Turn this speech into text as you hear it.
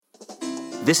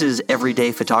This is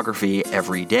Everyday Photography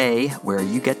Every Day, where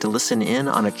you get to listen in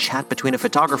on a chat between a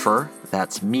photographer,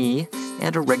 that's me,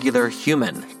 and a regular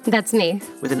human. That's me.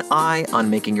 With an eye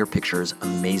on making your pictures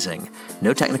amazing.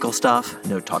 No technical stuff,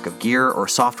 no talk of gear or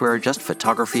software, just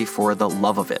photography for the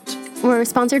love of it. We're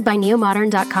sponsored by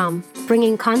neomodern.com,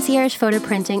 bringing concierge photo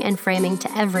printing and framing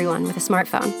to everyone with a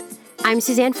smartphone. I'm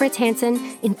Suzanne Fritz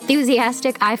Hansen,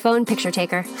 enthusiastic iPhone picture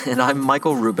taker. And I'm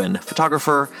Michael Rubin,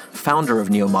 photographer, founder of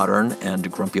Neomodern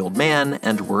and Grumpy Old Man,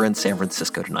 and we're in San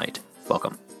Francisco tonight.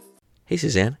 Welcome. Hey,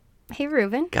 Suzanne. Hey,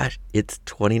 Reuben. Gosh, it's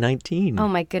 2019. Oh,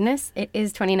 my goodness. It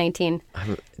is 2019.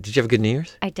 Did you have a good New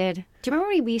Year's? I did. Do you remember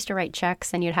when we used to write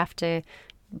checks and you'd have to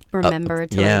remember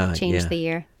to change the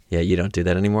year? Yeah, you don't do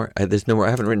that anymore? There's no more.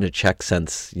 I haven't written a check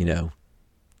since,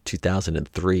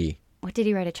 2003. What did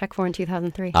you write a check for in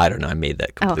 2003? I don't know. I made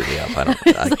that completely up.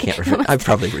 I can't remember. I've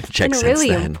probably written checks since then.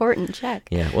 A really important check.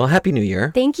 Yeah. Well, Happy New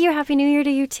Year. Thank you. Happy New Year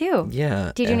to you, too.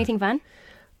 Yeah. Did you do anything fun?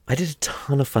 I did a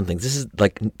ton of fun things. This is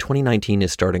 2019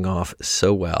 is starting off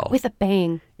so well. With a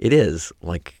bang. It is.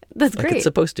 That's great. It's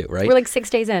supposed to, right? We're 6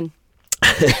 days in.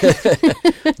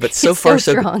 But so far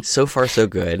so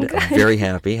good. Okay. I'm very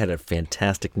happy. Had a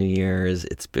fantastic New Year's.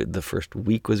 The first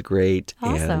week was great.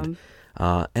 Awesome.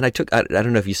 And I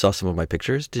don't know if you saw some of my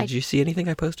pictures. Did you see anything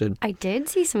I posted? I did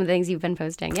see some of the things you've been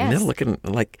posting, yes. They're looking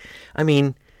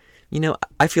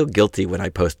I feel guilty when I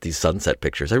post these sunset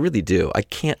pictures. I really do.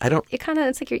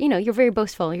 It's like you're very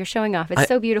boastful. You're showing off. It's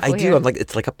so beautiful I here. do. I'm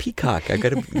it's like a peacock. I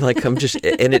gotta,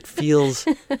 and it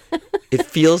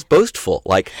feels boastful.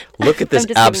 Look at this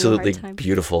absolutely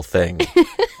beautiful thing.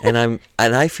 and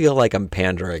I feel like I'm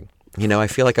pandering. I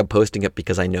feel like I'm posting it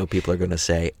because I know people are going to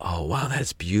say, "Oh, wow,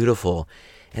 that's beautiful."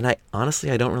 And I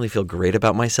don't really feel great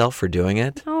about myself for doing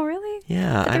it. Oh, really?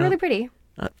 Yeah. But they're really pretty.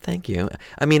 Thank you.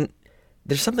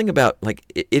 There's something about,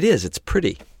 it's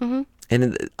pretty. Mm-hmm.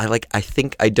 And I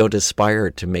think I don't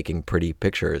aspire to making pretty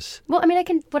pictures. Well,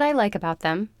 what I like about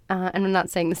them, and I'm not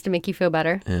saying this to make you feel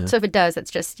better. Yeah. So if it does,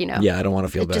 it's just, Yeah, I don't want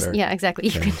to feel better. Yeah,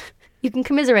 exactly. You can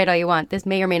commiserate all you want. This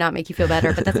may or may not make you feel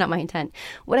better, but that's not my intent.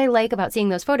 What I like about seeing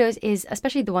those photos is,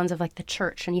 especially the ones of the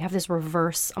church, and you have this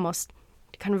reverse, almost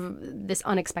kind of this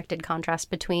unexpected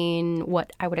contrast between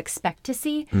what I would expect to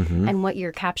see and what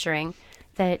you're capturing,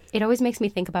 that it always makes me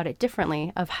think about it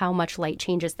differently, of how much light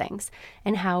changes things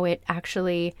and how it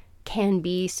actually can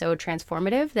be so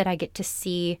transformative that I get to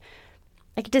see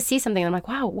something and I'm like,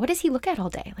 wow, what does he look at all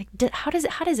day? How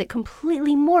does it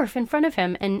completely morph in front of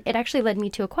him? And it actually led me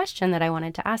to a question that I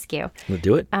wanted to ask you. We'll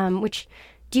do it. Which,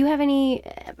 do you have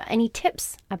any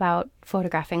tips about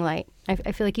photographing light?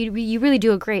 I feel like you really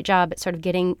do a great job at sort of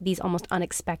getting these almost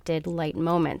unexpected light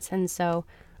moments. And so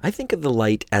I think of the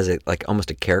light as almost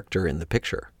a character in the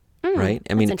picture, right?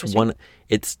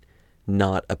 It's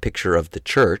not a picture of the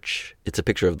church. It's a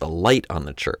picture of the light on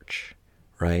the church,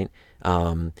 right?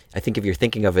 I think if you're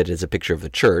thinking of it as a picture of the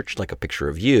church, like a picture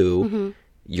of you,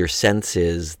 your sense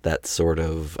is that sort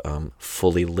of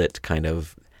fully lit kind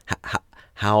of,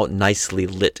 how nicely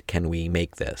lit can we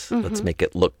make this? Let's make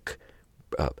it look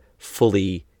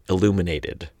fully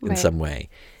illuminated in some way.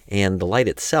 And the light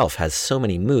itself has so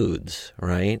many moods,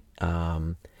 right?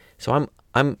 So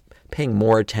I'm paying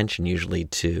more attention usually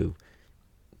to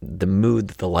the mood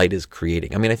that the light is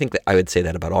creating. I think that I would say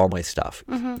that about all my stuff.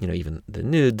 Even the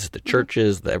nudes, the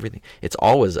churches, the everything. It's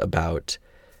always about,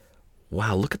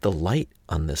 wow, look at the light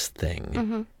on this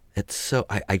thing. It's so,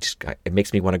 it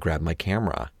makes me want to grab my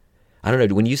camera. I don't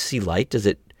know, when you see light,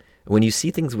 when you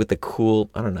see things with a cool,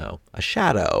 I don't know, a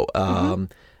shadow, an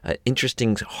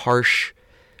interesting, harsh,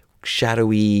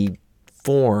 shadowy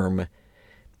form,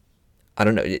 I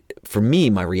don't know. For me,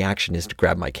 my reaction is to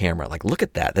grab my camera. Look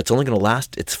at that. That's only going to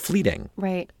last. It's fleeting.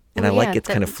 Right. And I like its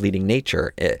kind of fleeting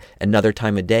nature. Another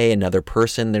time of day, another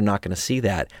person, they're not going to see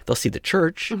that. They'll see the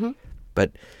church.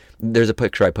 But there's a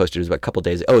picture I posted. It was about a couple of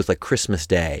days. Oh, it's like Christmas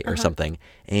Day or something.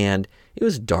 And it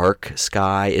was dark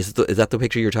sky. Is that the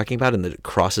picture you're talking about? And the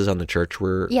crosses on the church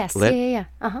were lit? Yeah.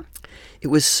 It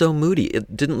was so moody.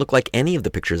 It didn't look like any of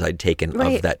the pictures I'd taken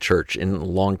of that church in a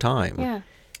long time. Yeah.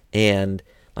 And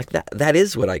that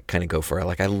is what I kind of go for.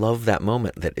 I love that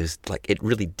moment that is it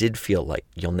really did feel like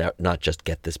you'll not just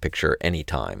get this picture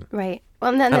anytime. Right.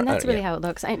 Well, and that's really how it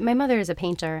looks. My mother is a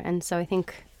painter, and so I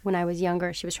think when I was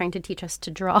younger, she was trying to teach us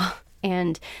to draw.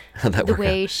 And the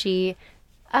way she,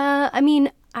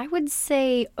 I would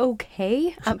say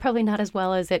okay, probably not as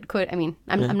well as it could.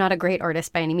 I'm not a great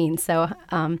artist by any means, so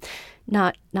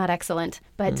not excellent.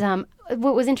 But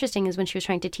what was interesting is when she was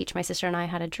trying to teach my sister and I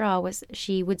how to draw, was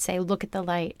she would say, look at the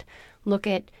light, look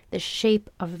at the shape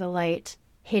of the light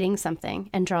hitting something,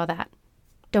 and draw that.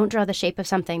 Don't draw the shape of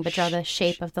something, but draw the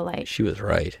shape of the light. She was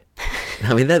right.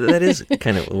 I mean, that is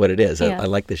kind of what it is. Yeah. I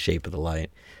like the shape of the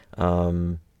light.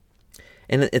 And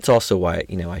it's also why,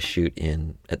 I shoot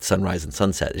at sunrise and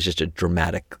sunset. It's just a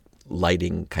dramatic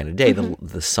lighting kind of day.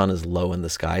 The sun is low in the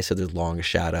sky, so there's long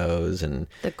shadows, and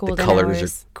the colors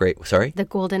are great. Sorry? The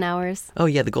golden hours. Oh,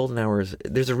 yeah, the golden hours.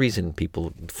 There's a reason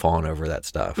people fawn over that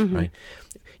stuff, right?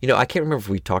 I can't remember if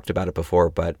we talked about it before,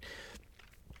 but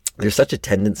there's such a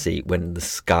tendency when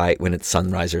it's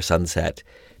sunrise or sunset,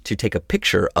 to take a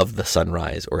picture of the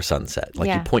sunrise or sunset.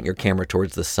 Like you point your camera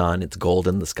towards the sun, it's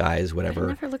golden, the sky is whatever. It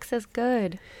never looks as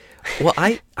good. Well,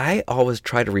 I always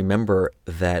try to remember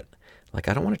that, like,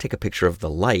 I don't want to take a picture of the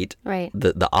light, right?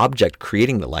 The object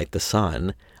creating the light, the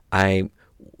sun. I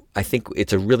think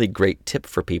it's a really great tip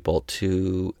for people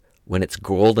to, when it's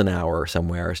golden hour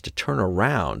somewhere, is to turn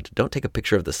around. Don't take a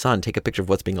picture of the sun. Take a picture of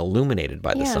what's being illuminated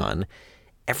by the sun.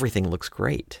 Everything looks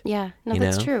great. Yeah, no,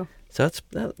 that's true. So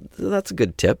that's a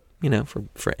good tip,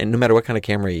 for and no matter what kind of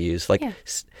camera you use. Like, I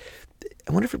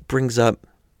wonder if it brings up.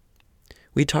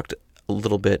 We talked a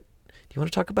little bit. Do you want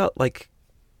to talk about, like,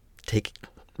 take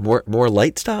more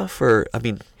light stuff, or I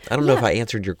don't know if I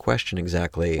answered your question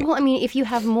exactly. Well, if you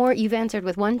have more, you've answered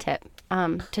with one tip.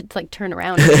 To like turn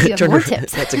around. You have more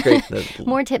tips. That's a great.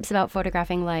 More tips about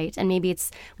photographing light, and maybe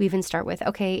we even start with,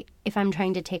 okay, if I'm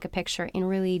trying to take a picture in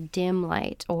really dim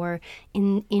light or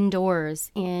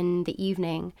indoors in the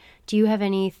evening, do you have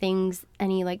any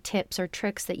like tips or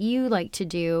tricks that you like to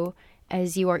do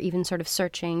as you are even sort of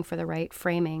searching for the right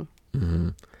framing? Mm-hmm.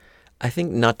 I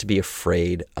think not to be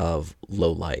afraid of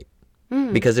low light,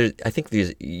 because I think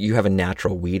you have a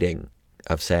natural weeding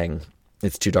of saying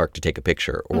it's too dark to take a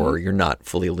picture, or you're not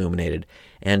fully illuminated,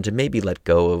 and to maybe let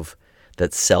go of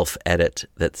that self-edit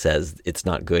that says it's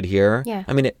not good here. Yeah.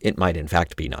 It might in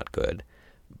fact be not good.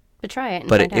 But try it.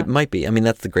 But it might be.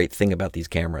 That's the great thing about these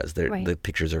cameras. The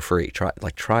pictures are free.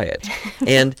 Try it.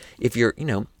 And if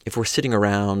if we're sitting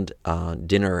around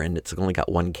dinner and it's only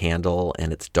got one candle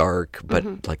and it's dark, but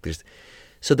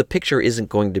so the picture isn't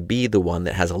going to be the one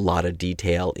that has a lot of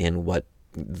detail in what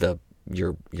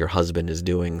your husband is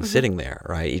doing sitting there,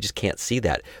 right? You just can't see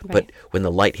that. Right. But when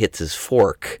the light hits his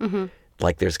fork,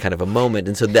 like there's kind of a moment,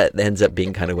 and so that ends up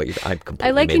being kind of what I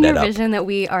completely like made in that your up. vision that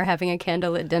we are having a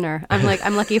candlelit dinner.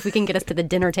 I'm lucky if we can get us to the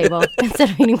dinner table instead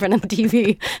of eating in front of the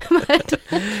TV.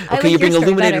 Okay, you're being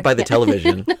illuminated by the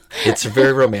television. It's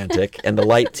very romantic, and the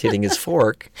light's hitting his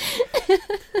fork.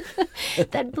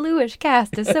 That bluish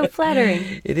cast is so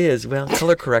flattering. It is. Well,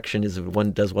 color correction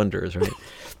does wonders, right?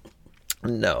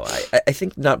 No, I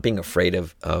think not being afraid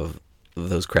of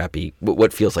those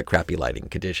what feels like crappy lighting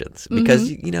conditions,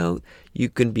 because you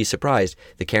can be surprised.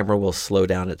 The camera will slow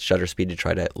down its shutter speed to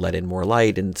try to let in more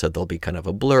light, and so there'll be kind of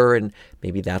a blur, and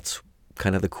maybe that's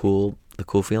kind of the cool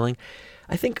feeling.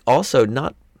 I think also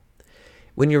not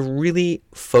when you're really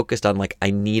focused on, like, I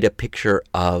need a picture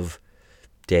of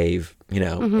Dave,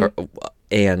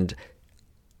 and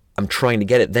I'm trying to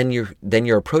get it, then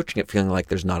you're approaching it feeling like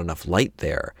there's not enough light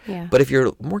there. Yeah. But if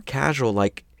you're more casual,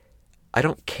 like, I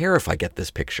don't care if I get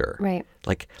this picture. Right.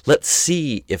 Like, let's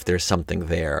see if there's something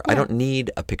there. Yeah. I don't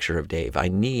need a picture of Dave.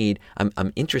 I'm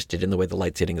interested in the way the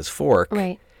light's hitting his fork.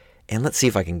 Right. And let's see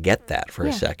if I can get that for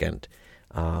a second.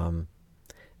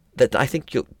 That I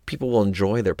think people will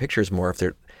enjoy their pictures more if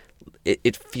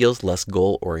it feels less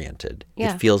goal oriented.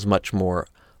 Yeah. It feels much more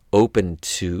open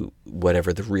to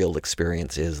whatever the real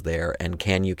experience is there, and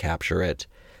can you capture it?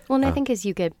 Well, and I think as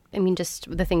you get, just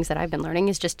the things that I've been learning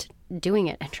is just doing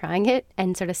it and trying it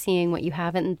and sort of seeing what you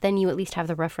have. And then you at least have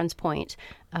the reference point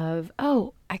of,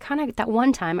 that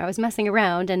one time I was messing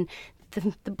around and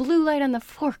the blue light on the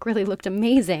fork really looked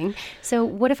amazing. So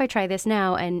what if I try this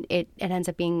now and it ends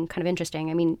up being kind of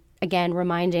interesting? Again,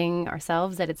 reminding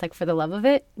ourselves that it's like for the love of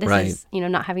it. This is,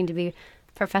 not having to be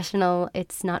professional.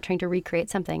 It's not trying to recreate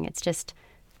something. It's just,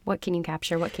 what can you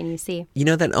capture? What can you see?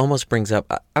 That almost brings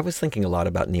up, I was thinking a lot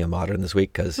about Neo-Modern this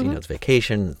week because, it's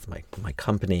vacation, it's my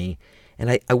company. And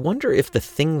I wonder if the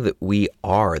thing that we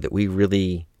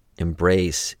really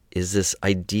embrace is this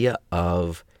idea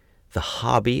of the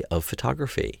hobby of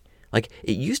photography. Like,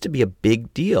 it used to be a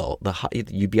big deal.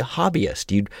 You'd be a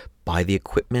hobbyist. You'd buy the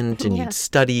equipment and you'd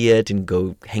study it and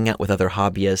go hang out with other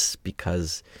hobbyists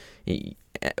because,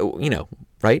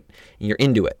 right? You're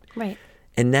into it. Right.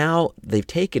 And now they've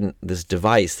taken this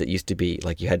device that used to be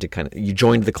like you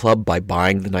joined the club by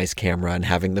buying the nice camera and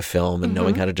having the film and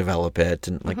knowing how to develop it.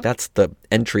 And like that's the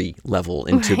entry level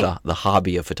into the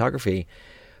hobby of photography.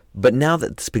 But now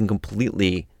that it's been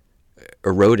completely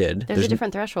eroded. There's a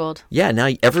different threshold. Yeah, now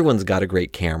everyone's got a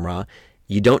great camera.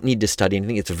 You don't need to study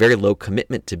anything. It's a very low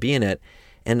commitment to be in it.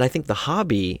 And I think the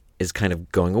hobby is kind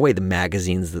of going away. The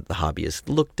magazines that the hobby is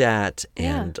looked at,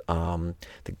 and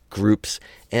the groups.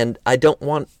 And I don't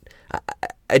want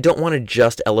to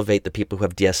just elevate the people who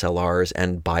have DSLRs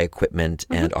and buy equipment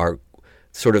and are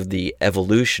sort of the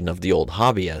evolution of the old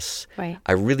hobbyists. Right.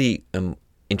 I really am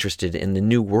interested in the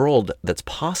new world that's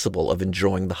possible of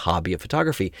enjoying the hobby of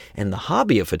photography. And the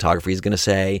hobby of photography is going to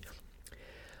say,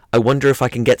 I wonder if I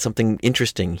can get something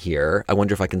interesting here. I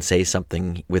wonder if I can say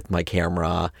something with my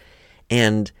camera.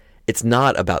 And it's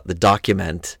not about the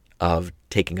document of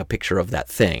taking a picture of that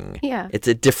thing. Yeah. It's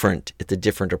a different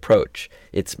approach.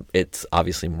 It's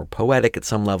obviously more poetic at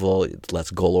some level. It's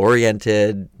less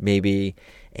goal-oriented, maybe.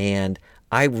 And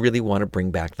I really want to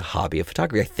bring back the hobby of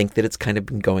photography. I think that it's kind of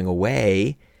been going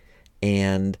away,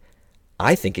 and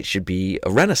I think it should be a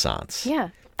renaissance. Yeah.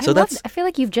 So I feel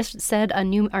like you've just said our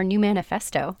new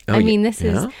manifesto. Oh, I mean, this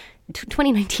yeah? is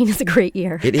 2019 is a great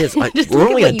year. It is. Just We're look at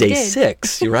only what on you day did.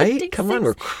 6, right? Day Come on, 6.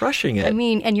 we're crushing it. I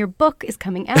mean, and your book is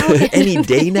coming out Any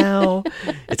day now.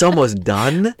 It's almost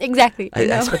done. Exactly.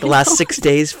 I spent the last 6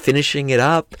 days finishing it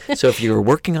up. So if you're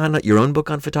working on your own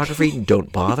book on photography, don't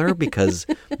bother, because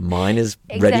mine is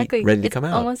ready to come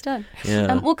out. Almost done.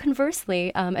 Yeah. Well,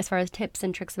 conversely, as far as tips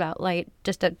and tricks about light,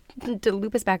 just to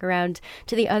loop us back around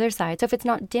to the other side. So if it's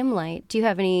not dim light, do you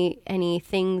have any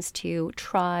things to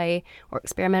try or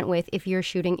experiment with if you're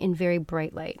shooting in very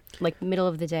bright light, like middle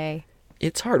of the day?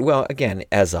 It's hard. Well, again,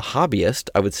 as a hobbyist,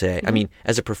 I would say, I mean,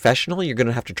 as a professional, you're going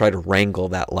to have to try to wrangle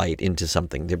that light into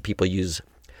something. People use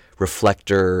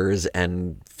reflectors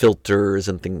and filters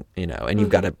and things, and you've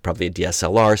got probably a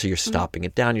DSLR, so you're stopping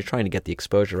it down. You're trying to get the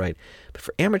exposure right. But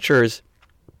for amateurs,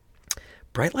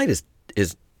 bright light is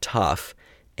tough,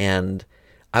 and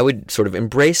I would sort of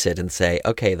embrace it and say,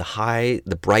 okay,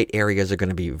 the bright areas are going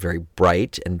to be very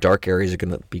bright, and dark areas are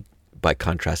going to be, by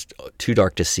contrast, too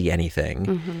dark to see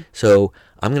anything. So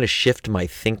I'm going to shift my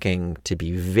thinking to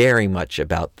be very much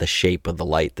about the shape of the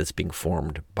light that's being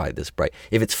formed by this bright.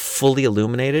 If it's fully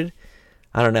illuminated,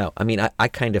 I don't know. I mean, I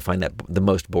kind of find that the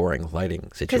most boring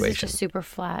lighting situation. Because it's just super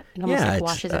flat. It almost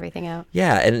washes everything out.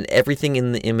 Yeah, and everything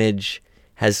in the image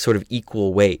has sort of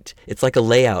equal weight. It's like a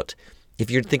layout.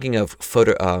 If you're thinking of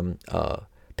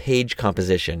page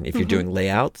composition, if you're doing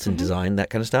layouts and design, that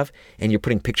kind of stuff, and you're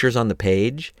putting pictures on the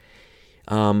page,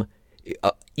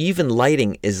 even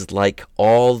lighting is like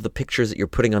all the pictures that you're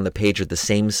putting on the page are the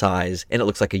same size, and it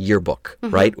looks like a yearbook,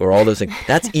 right? Or all those things.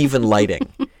 That's even lighting.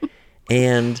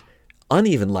 And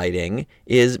uneven lighting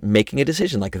is making a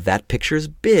decision, like that picture's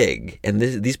big, and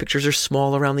these pictures are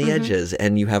small around the edges,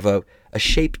 and you have a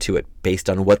shape to it based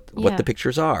on what the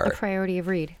pictures are. A priority of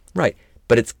read. Right.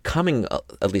 But it's coming,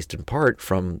 at least in part,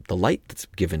 from the light that's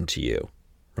given to you,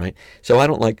 right? So I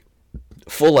don't like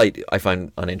full light. I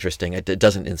find uninteresting. It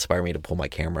doesn't inspire me to pull my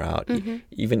camera out.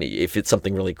 Even if it's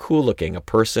something really cool looking, a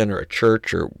person or a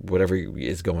church or whatever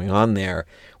is going on there,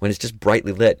 when it's just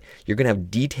brightly lit, you're going to have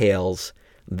details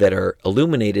that are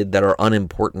illuminated that are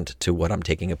unimportant to what I'm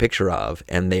taking a picture of,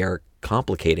 and they are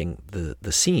complicating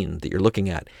the scene that you're looking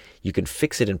at. You can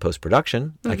fix it in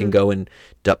post-production. I can go and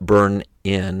burn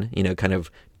in, kind of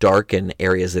darken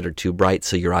areas that are too bright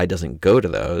so your eye doesn't go to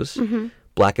those.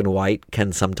 Black and white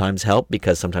can sometimes help,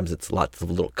 because sometimes it's lots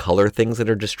of little color things that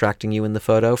are distracting you in the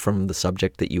photo from the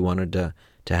subject that you wanted to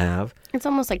have. It's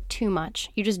almost like too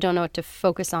much. You just don't know what to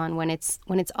focus on when it's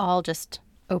all just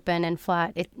open and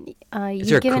flat.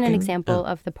 You've given an example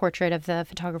of the portrait of the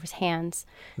photographer's hands,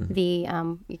 the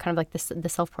kind of like the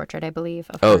self-portrait, I believe,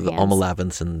 of her hands. Alma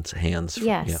Lavinson's hands.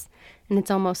 Yes. Yeah. And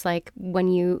it's almost like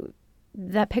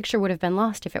that picture would have been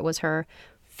lost if it was her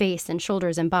face and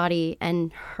shoulders and body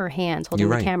and her hands holding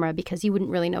the camera, because you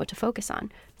wouldn't really know what to focus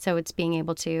on. So it's being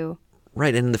able to...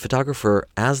 Right. And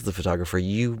as the photographer,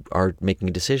 you are making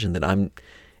a decision that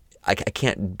I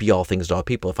can't be all things to all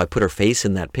people. If I put her face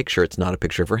in that picture, it's not a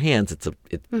picture of her hands.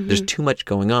 There's too much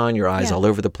going on. Your eyes all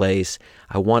over the place.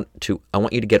 I want you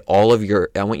to get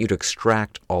I want you to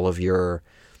extract all of your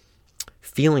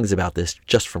feelings about this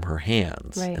just from her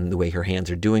hands and the way her hands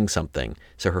are doing something.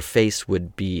 So her face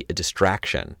would be a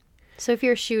distraction. So if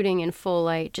you're shooting in full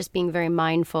light, just being very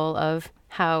mindful of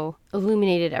how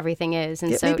illuminated everything is.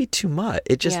 And it may be too much.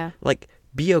 It just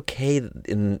be okay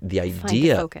in the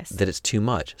idea that it's too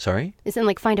much. Sorry? It's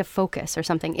in find a focus or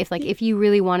something. If you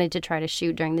really wanted to try to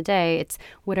shoot during the day, it's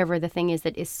whatever the thing is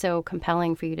that is so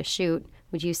compelling for you to shoot.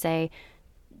 Would you say,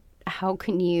 how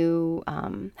can you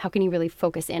really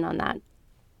focus in on that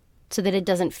so that it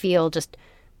doesn't feel just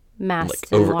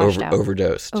masked and washed out?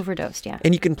 Overdosed, yeah.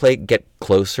 And you can get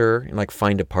closer and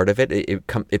find a part of it.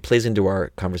 It plays into our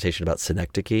conversation about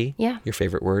synecdoche. Yeah. Your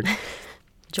favorite word.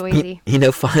 Joyzy.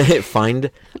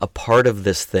 Find a part of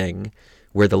this thing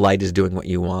where the light is doing what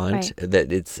you want,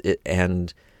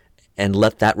 right. And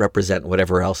let that represent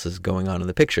whatever else is going on in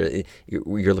the picture.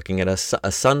 You're looking at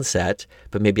a sunset,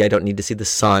 but maybe I don't need to see the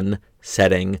sun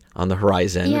setting on the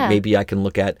horizon. Yeah. Maybe I can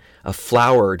look at a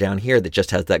flower down here that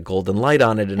just has that golden light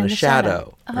on it and a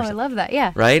shadow. Oh, I love that.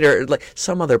 Yeah. Right? Or like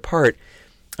some other part.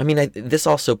 I mean, this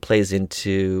also plays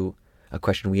into a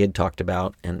question we had talked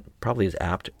about and probably is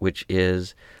apt, which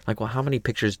is like, well, how many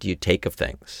pictures do you take of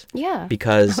things? Yeah.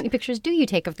 Because how many pictures do you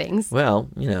take of things? Well,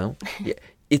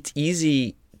 it's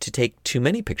easy to take too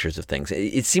many pictures of things.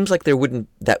 It seems like that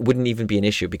wouldn't even be an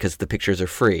issue because the pictures are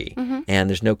free and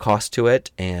there's no cost to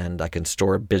it, and I can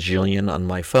store a bajillion on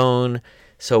my phone.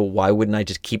 So why wouldn't I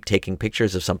just keep taking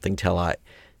pictures of something till I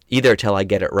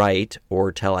get it right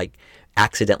or till I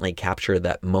accidentally capture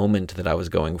that moment that I was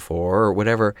going for or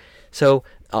whatever. So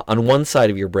on one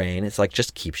side of your brain, it's like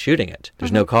just keep shooting it.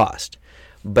 There's no cost.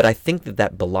 But I think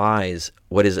that belies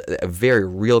what is a very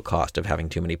real cost of having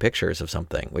too many pictures of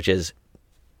something, which is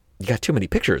you got too many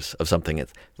pictures of something.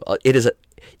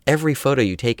 Every photo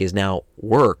you take is now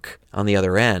work on the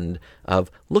other end of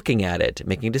looking at it,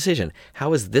 making a decision.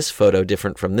 How is this photo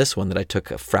different from this one that I took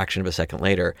a fraction of a second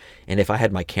later? And if I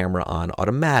had my camera on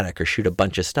automatic or shoot a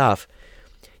bunch of stuff,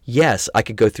 yes, I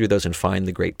could go through those and find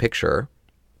the great picture,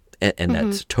 and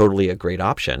that's totally a great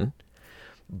option.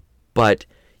 But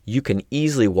you can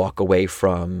easily walk away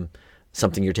from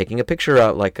something you're taking a picture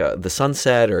of, like the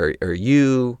sunset or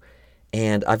you,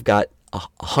 and I've got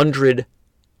 100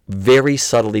 very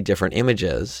subtly different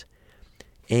images,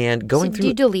 and going through. Do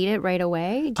you delete it right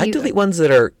away? I delete ones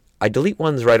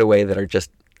right away that are just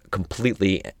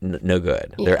completely no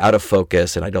good. Yeah. They're out of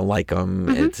focus, and I don't like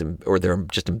them. Or they're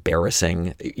just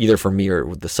embarrassing, either for me or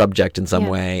with the subject in some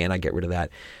way, and I get rid of that.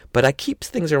 But I keep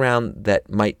things around that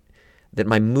my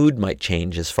mood might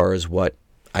change as far as what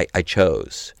I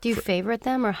chose. Do you favorite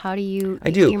them, or how do you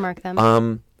earmark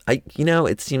them?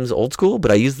 It seems old school,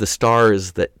 but I use the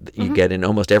stars that you get in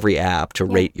almost every app to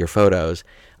rate your photos.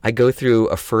 I go through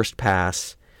a first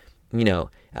pass.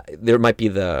 There might be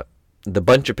the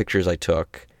bunch of pictures I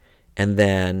took, and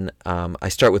then I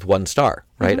start with 1 star,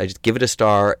 right? I just give it a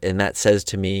star, and that says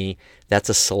to me, that's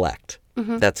a select.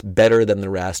 That's better than the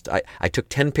rest. I took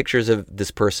 10 pictures of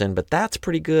this person, but that's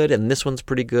pretty good, and this one's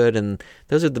pretty good, and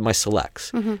those are my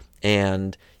selects.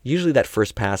 And usually that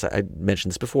first pass, I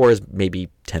mentioned this before, is maybe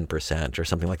 10% or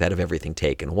something like that of everything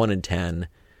taken. 1 in 10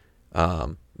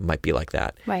 might be like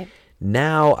that. Right.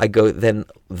 Now I go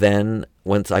then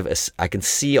once I can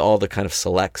see all the kind of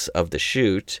selects of the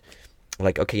shoot,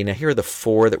 like, okay, now here are the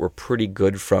 4 that were pretty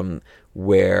good from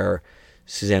where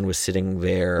Suzanne was sitting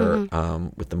there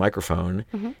with the microphone,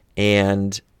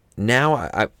 and now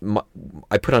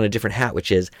I put on a different hat,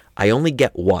 which is I only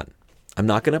get 1. I'm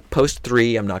not going to post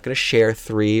 3. I'm not going to share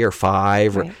 3 or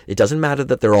 5. Right. It doesn't matter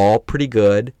that they're all pretty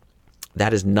good.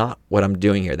 That is not what I'm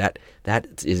doing here. That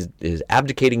is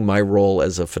abdicating my role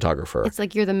as a photographer. It's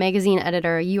like you're the magazine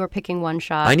editor. You are picking 1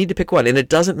 shot. I need to pick 1. And it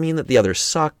doesn't mean that the others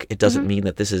suck. It doesn't mean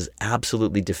that this is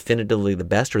absolutely definitively the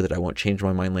best or that I won't change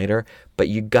my mind later. But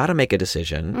you got to make a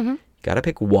decision. You got to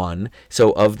pick 1.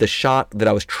 So of the shot that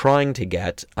I was trying to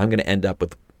get, I'm going to end up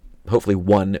with hopefully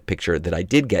 1 picture that I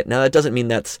did get. Now, that doesn't mean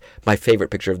that's my favorite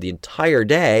picture of the entire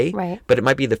day. Right. But it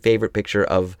might be the favorite picture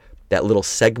of that little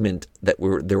segment they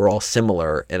were all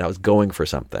similar, and I was going for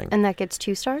something. And that gets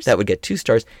 2 stars? That would get 2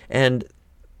 stars. And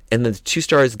the 2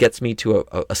 stars gets me to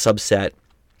a subset,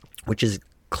 which is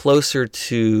closer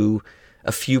to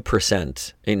a few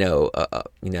percent.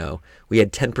 We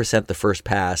had 10% the first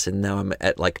pass, and now I'm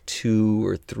at like 2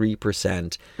 or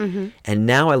 3%. And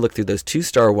now I look through those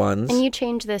 2-star ones. And you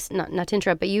change this, not to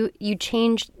interrupt, but you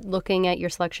change looking at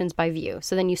your selections by view.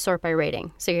 So then you sort by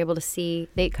rating. So you're able to see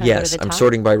they kind of go to the top. Yes, I'm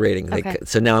sorting by rating. Okay.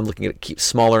 So now I'm looking at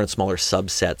smaller and smaller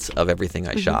subsets of everything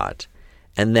I shot.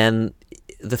 And then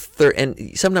the third,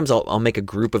 and sometimes I'll make a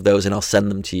group of those and I'll send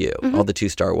them to you, all the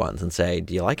 2-star ones, and say,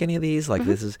 do you like any of these? Like,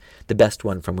 this is the best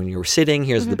one from when you were sitting.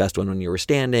 Here's the best one when you were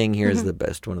standing. Here's the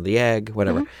best one of the egg,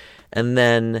 whatever. And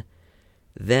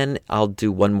then I'll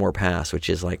do one more pass, which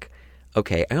is like,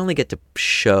 okay, I only get to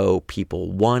show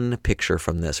people 1 picture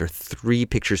from this or 3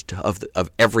 pictures of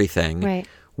everything. Right.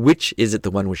 Which is it,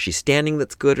 the one where she's standing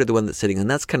that's good or the one that's sitting? And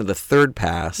that's kind of the third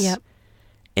pass. Yep.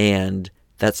 And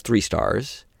that's 3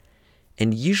 stars.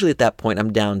 And usually at that point,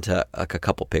 I'm down to like a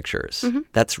couple pictures.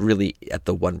 That's really at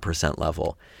the 1%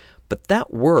 level. But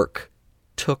that work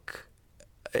took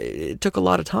a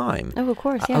lot of time. Oh, of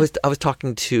course, yeah. I was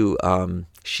talking to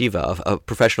Shiva, a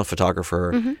professional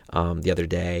photographer, the other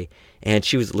day, and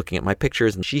she was looking at my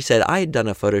pictures, and she said I had done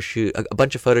a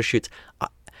bunch of photo shoots,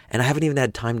 and I haven't even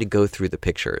had time to go through the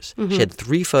pictures. She had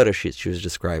 3 photo shoots she was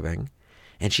describing,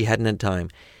 and she hadn't had time.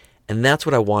 And that's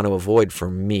what I want to avoid for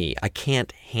me. I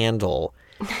can't handle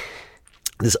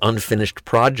this unfinished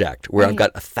project where I've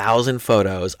got 1,000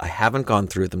 photos. I haven't gone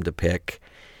through them to pick.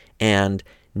 And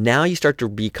now you start to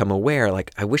become aware,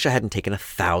 like, I wish I hadn't taken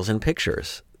 1,000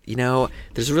 pictures. You know,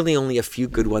 there's really only a few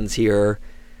good ones here.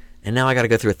 And now I got to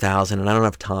go through 1,000 and I don't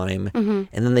have time. And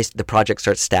then the project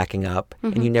starts stacking up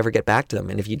and you never get back to them.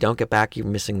 And if you don't get back, you're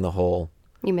missing the whole...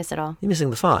 You miss it all. You're missing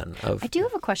the fun of... I do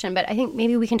have a question, but I think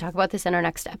maybe we can talk about this in our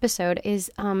next episode, is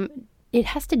it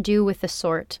has to do with the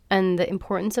sort and the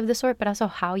importance of the sort, but also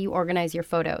how you organize your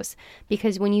photos.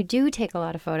 Because when you do take a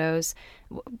lot of photos,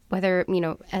 whether, you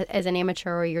know, as an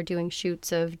amateur or you're doing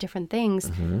shoots of different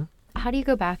things, how do you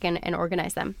go back and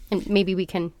organize them? And maybe we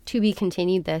can to be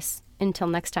continued this until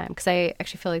next time, because I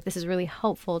actually feel like this is really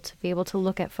helpful to be able to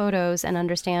look at photos and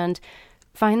understand,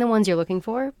 find the ones you're looking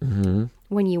for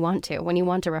when you want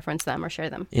to reference them or share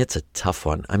them. It's a tough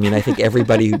one. I mean, I think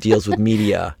everybody who deals with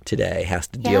media today has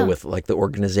to deal with like the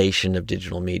organization of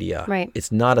digital media. Right.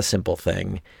 It's not a simple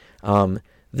thing.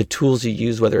 The tools you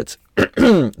use, whether it's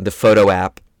the photo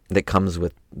app that comes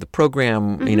with the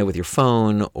program, you know, with your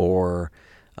phone, or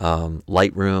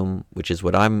Lightroom, which is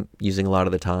what I'm using a lot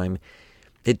of the time.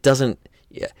 It doesn't,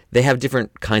 they have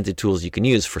different kinds of tools you can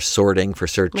use for sorting, for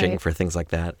searching, for things like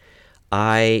that.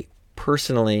 I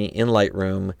personally, in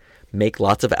Lightroom, make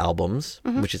lots of albums,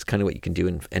 which is kind of what you can do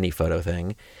in any photo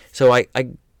thing. So I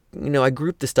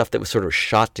group the stuff that was sort of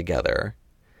shot together,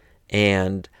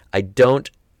 and I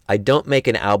don't make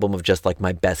an album of just like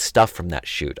my best stuff from that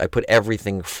shoot. I put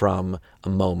everything from a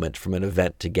moment, from an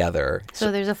event together.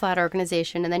 So there's a flat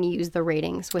organization, and then you use the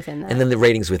ratings within that. And then the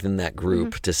ratings within that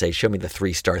group to say, show me the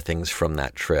 3-star things from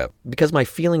that trip. Because my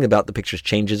feeling about the pictures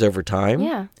changes over time.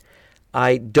 Yeah.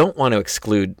 I don't want to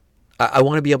exclude, I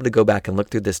want to be able to go back and look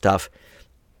through this stuff.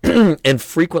 And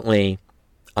frequently,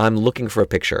 I'm looking for a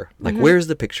picture. Like, where's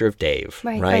the picture of Dave?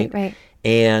 Right.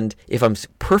 And if I'm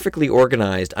perfectly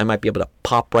organized, I might be able to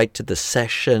pop right to the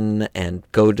session and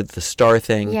go to the star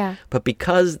thing. Yeah. But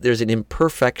because there's an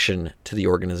imperfection to the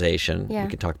organization, we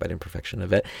can talk about imperfection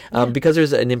of it. Because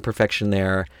there's an imperfection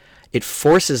there, it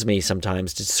forces me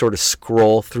sometimes to sort of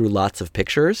scroll through lots of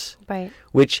pictures,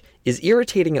 which is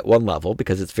irritating at one level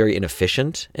because it's very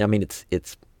inefficient. I mean,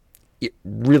 it's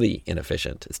really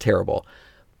inefficient. It's terrible.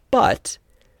 But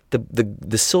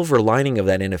the silver lining of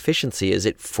that inefficiency is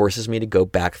it forces me to go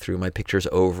back through my pictures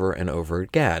over and over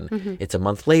again. It's a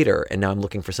month later, and now I'm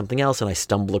looking for something else, and I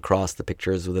stumble across the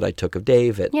pictures that I took of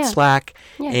Dave at Slack,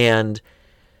 and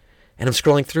I'm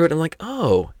scrolling through it, and I'm like,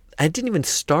 oh, I didn't even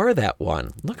star that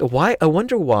one. Look, why? I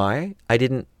wonder why I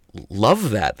didn't love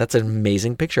that. That's an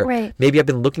amazing picture. Right. Maybe I've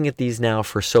been looking at these now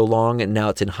for so long, and now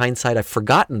it's in hindsight, I've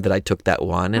forgotten that I took that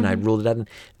one, and I ruled it out, and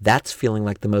that's feeling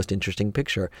like the most interesting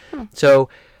picture. So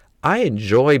I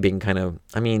enjoy being kind of,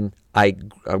 I mean, I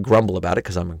grumble about it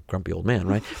because I'm a grumpy old man,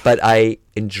 right? But I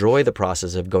enjoy the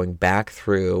process of going back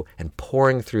through and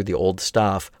pouring through the old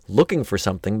stuff, looking for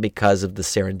something because of the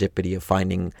serendipity of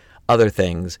finding other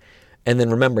things, and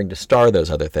then remembering to star those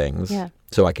other things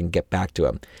so I can get back to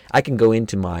them. I can go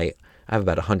into I have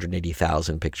about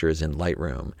 180,000 pictures in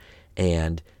Lightroom,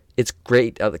 and it's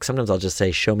great. Like sometimes I'll just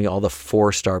say, show me all the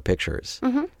 4-star pictures.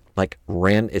 Like,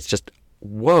 it's just...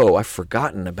 whoa, I've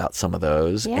forgotten about some of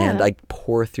those. Yeah. And I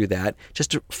pour through that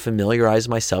just to familiarize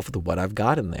myself with what I've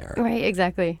got in there. Right,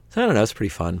 exactly. So I don't know, it's pretty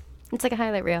fun. It's like a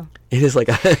highlight reel. It is like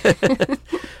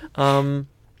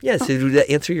yeah, so did that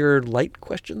answer your light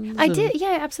questions? I did,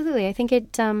 yeah, absolutely. I think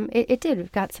it did.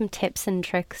 We've got some tips and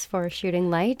tricks for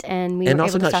shooting light, and we were able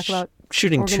to talk about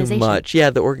shooting too much. Yeah,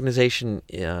 the organization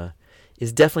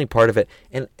is definitely part of it.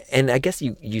 And I guess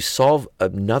you solve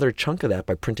another chunk of that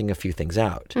by printing a few things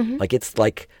out. Like it's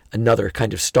like another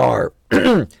kind of star.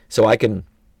 So I can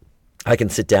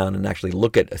sit down and actually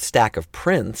look at a stack of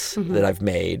prints that I've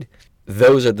made.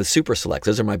 Those are the super selects.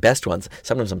 Those are my best ones.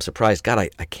 Sometimes I'm surprised. God,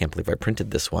 I can't believe I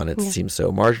printed this one. It seems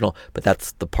so marginal, but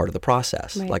that's the part of the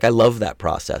process. Right. Like I love that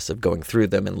process of going through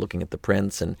them and looking at the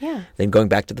prints and then going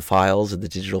back to the files, the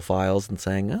digital files, and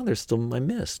saying, oh, there's still I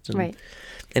missed. And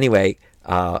anyway,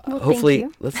 hopefully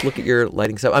let's look at your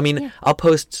lighting stuff. I mean, I'll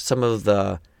post some of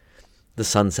the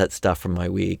sunset stuff from my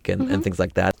week and things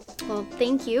like that. Well,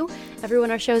 thank you.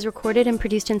 Everyone, our show is recorded and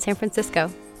produced in San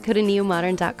Francisco. Go to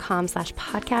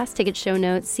neomodern.com/podcast to get show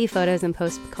notes, see photos, and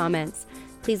post comments.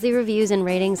 Please leave reviews and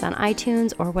ratings on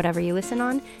iTunes or whatever you listen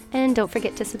on. And don't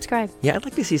forget to subscribe. Yeah, I'd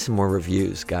like to see some more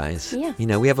reviews, guys. Yeah. You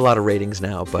know, we have a lot of ratings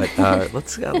now, but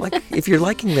let's if you're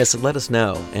liking this, let us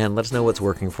know. And let us know what's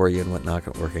working for you and what's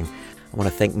not working. I want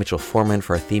to thank Mitchell Foreman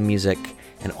for our theme music,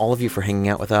 and all of you for hanging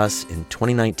out with us in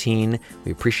 2019.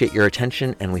 We appreciate your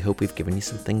attention, and we hope we've given you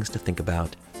some things to think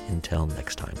about. Until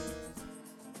next time.